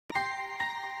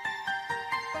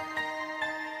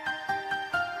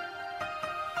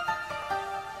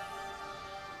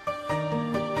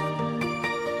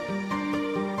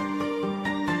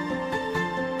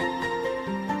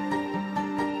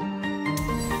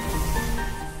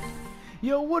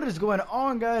Yo, what is going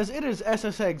on, guys? It is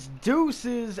SSX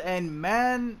Deuces, and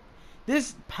man,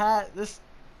 this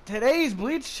today's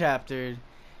Bleach chapter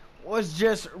was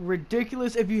just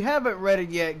ridiculous. If you haven't read it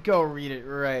yet, go read it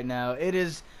right now. It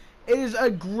is a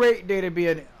great day to be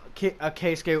a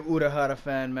Keisuke Urahara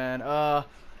fan, man.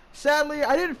 Sadly,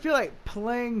 I didn't feel like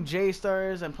playing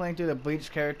J-Stars and playing through the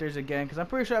Bleach characters again, because I'm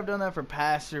pretty sure I've done that for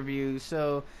past reviews.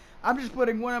 So I'm just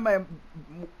putting one of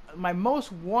my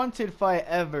most wanted fight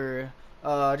ever,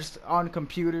 just on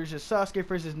computers, just Sasuke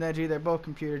versus Neji. They're both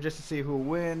computers, just to see who will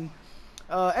win.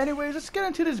 Anyways, let's get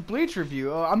into this Bleach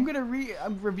review. I'm gonna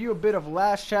review a bit of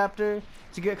last chapter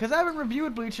because I haven't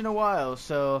reviewed Bleach in a while.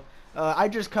 So I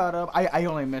just caught up. I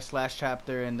only missed last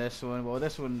chapter in this one. Well,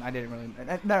 this one I didn't really.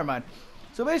 Never mind.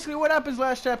 So basically, what happens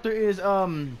last chapter is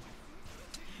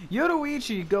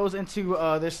Yoruichi goes into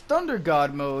this Thunder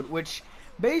God mode, which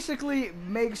basically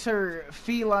makes her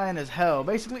feline as hell.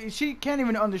 Basically, she can't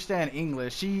even understand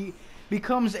English. She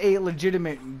becomes a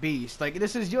legitimate beast. Like,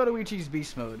 this is Yoruichi's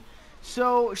beast mode.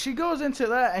 So she goes into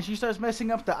that and she starts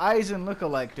messing up the Aizen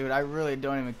lookalike, dude. I really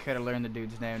don't even care to learn the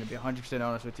dude's name, to be 100%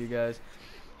 honest with you guys.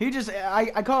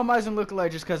 I call him Aizen lookalike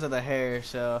just because of the hair.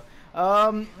 So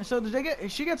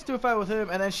she gets into a fight with him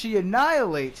and then she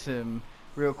annihilates him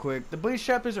real quick. The Bleach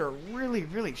chapters are really,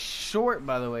 really short,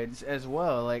 by the way, as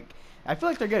well. Like, I feel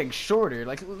like they're getting shorter.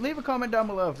 Like, leave a comment down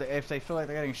below if they feel like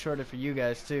they're getting shorter for you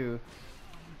guys too.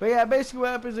 But yeah, basically what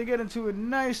happens, they get into a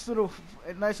nice little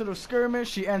skirmish.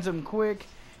 She ends him quick,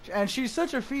 and she's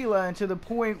such a feline to the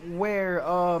point where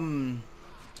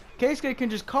Keisuke can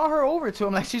just call her over to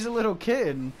him like she's a little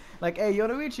kid. Like, hey,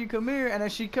 Yoruichi, come here, and then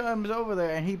she comes over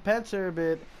there and he pets her a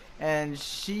bit, and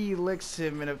she licks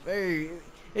him in a very.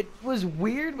 It was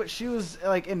weird, but she was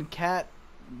like in cat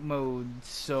mode,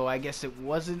 so I guess it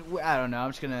wasn't. I don't know.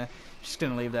 I'm just gonna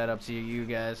leave that up to you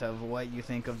guys of what you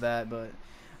think of that. But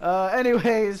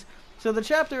anyways, so the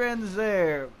chapter ends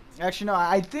there. Actually, no,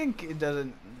 I think it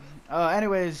doesn't.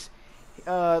 Anyways,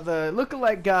 the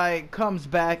lookalike guy comes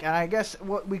back, and I guess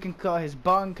what we can call his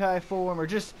Bankai form, or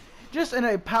just in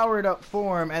a powered up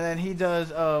form, and then he does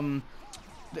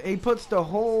he puts the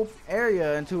whole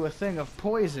area into a thing of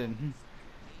poison.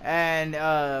 And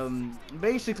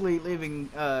basically leaving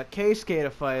Keisuke to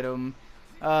fight him.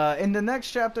 In the next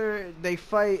chapter, they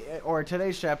fight, or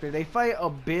today's chapter, they fight a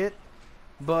bit,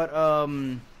 but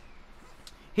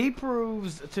he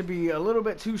proves to be a little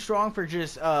bit too strong for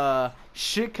just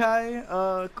Shikai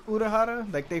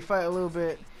Urahara. Like, they fight a little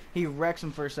bit. He wrecks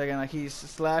him for a second, like he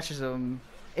slashes him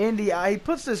in the eye. He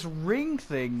puts this ring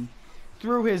thing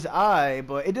through his eye,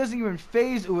 but it doesn't even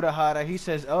phase Urahara. He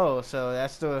says, "Oh, so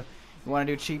that's the." You want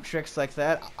to do cheap tricks like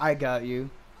that? I got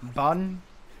you.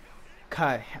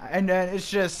 Bankai. And then it's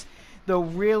just the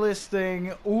realest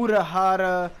thing.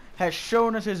 Urahara has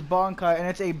shown us his Bankai, and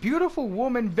it's a beautiful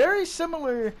woman, very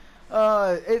similar.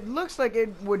 It looks like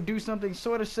it would do something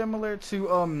sort of similar to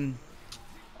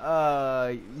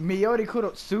Miyori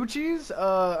Kurotsuchi's.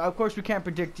 Of course, we can't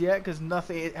predict yet because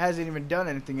it hasn't even done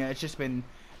anything yet. It's just been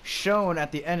shown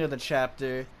at the end of the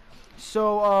chapter.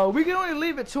 So we can only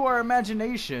leave it to our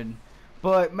imagination.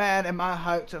 But man, am I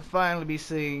hyped to finally be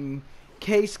seeing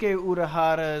Keisuke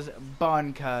Urahara's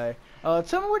Bankai.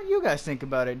 Tell me what you guys think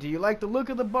about it. Do you like the look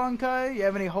of the Bankai? You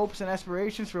have any hopes and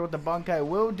aspirations for what the Bankai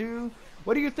will do?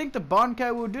 What do you think the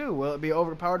Bankai will do? Will it be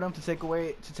overpowered enough to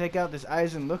take out this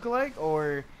Aizen lookalike?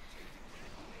 Or,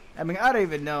 I mean, I don't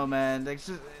even know, man. Like,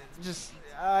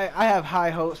 I have high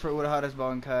hopes for Urahara's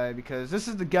Bankai because this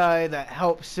is the guy that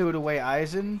helped suit away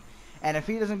Aizen. And if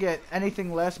he doesn't get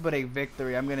anything less but a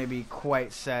victory, I'm going to be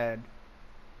quite sad.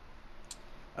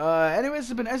 Anyways, this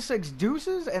has been SX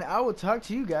Deuces, and I will talk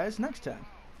to you guys next time.